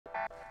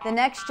The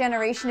next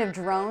generation of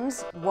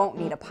drones won't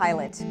need a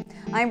pilot.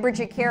 I'm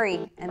Bridget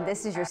Carey, and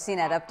this is your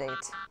CNET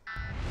update.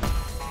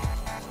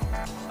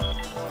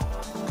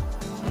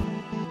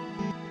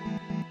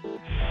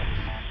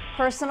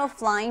 Personal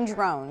flying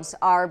drones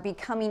are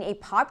becoming a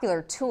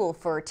popular tool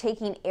for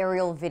taking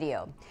aerial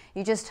video.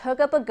 You just hook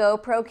up a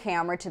GoPro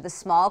camera to the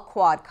small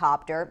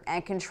quadcopter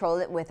and control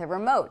it with a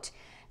remote.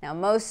 Now,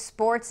 most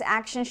sports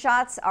action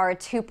shots are a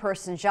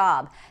two-person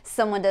job.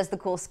 Someone does the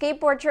cool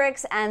skateboard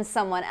tricks and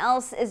someone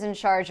else is in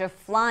charge of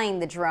flying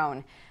the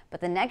drone.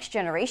 But the next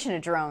generation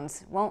of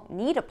drones won't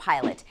need a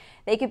pilot.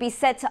 They could be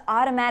set to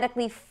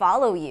automatically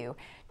follow you.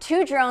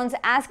 Two drones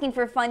asking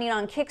for funding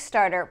on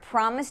Kickstarter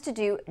promise to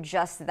do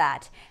just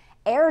that.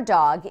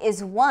 AirDog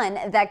is one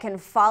that can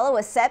follow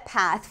a set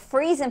path,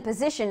 freeze in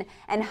position,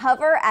 and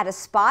hover at a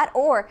spot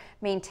or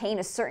maintain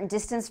a certain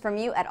distance from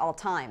you at all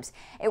times.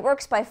 It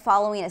works by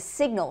following a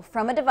signal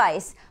from a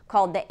device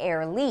called the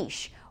Air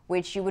Leash,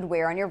 which you would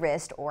wear on your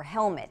wrist or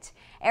helmet.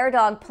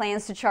 AirDog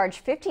plans to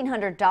charge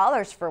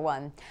 $1,500 for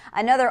one.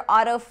 Another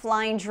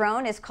auto-flying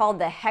drone is called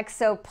the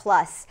Hexo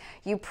Plus.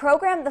 You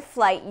program the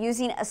flight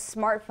using a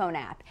smartphone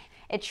app.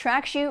 It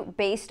tracks you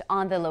based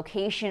on the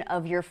location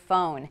of your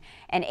phone.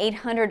 An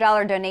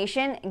 $800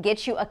 donation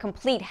gets you a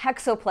complete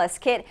Hexo Plus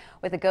kit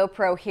with a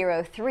GoPro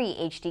Hero 3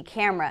 HD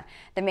camera.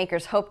 The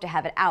makers hope to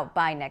have it out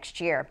by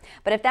next year.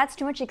 But if that's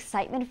too much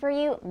excitement for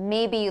you,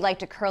 maybe you like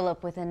to curl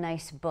up with a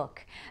nice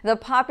book. The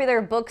popular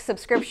book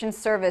subscription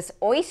service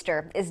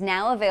Oyster is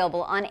now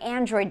available on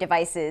Android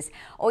devices.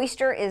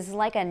 Oyster is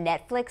like a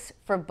Netflix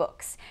for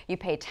books. You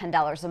pay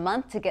 $10 a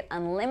month to get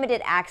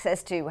unlimited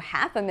access to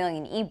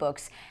 500,000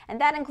 ebooks, and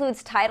that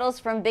includes titles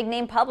from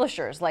big-name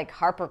publishers like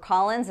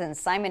HarperCollins and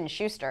Simon &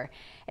 Schuster.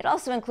 It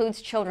also includes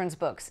children's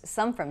books,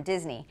 some from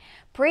Disney.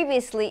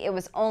 Previously, it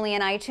was only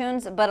in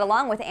iTunes, but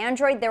along with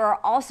Android, there are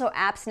also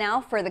apps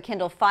now for the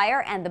Kindle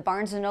Fire and the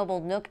Barnes &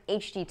 Noble Nook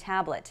HD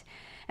tablet.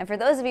 And for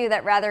those of you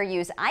that rather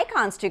use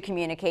icons to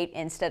communicate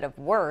instead of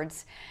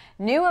words,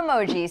 new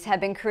emojis have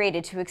been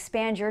created to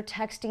expand your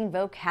texting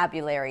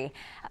vocabulary.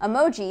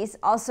 Emojis,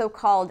 also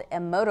called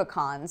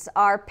emoticons,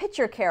 are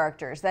picture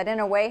characters that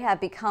in a way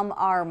have become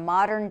our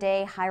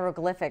modern-day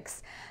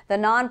hieroglyphics. The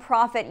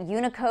nonprofit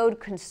Unicode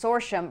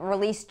Consortium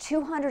released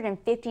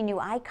 250 new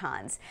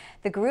icons.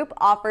 The group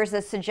offers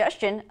a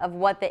suggestion of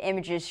what the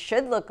images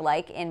should look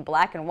like in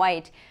black and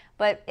white,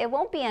 but it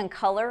won't be in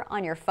color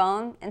on your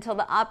phone until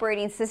the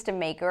operating system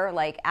maker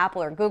like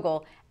Apple or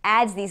Google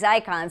adds these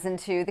icons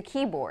into the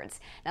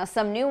keyboards. Now,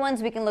 some new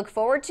ones we can look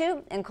forward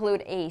to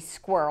include a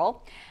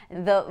squirrel,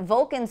 the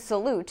Vulcan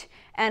salute,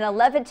 and a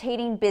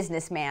levitating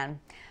businessman.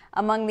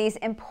 Among these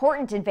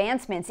important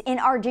advancements in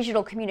our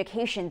digital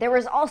communication, there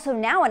is also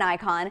now an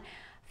icon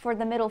for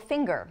the middle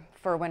finger,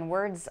 for when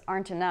words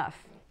aren't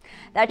enough.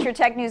 That's your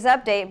tech news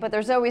update, but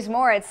there's always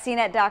more at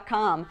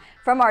CNET.com.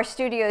 From our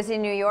studios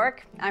in New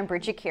York, I'm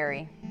Bridget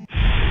Carey.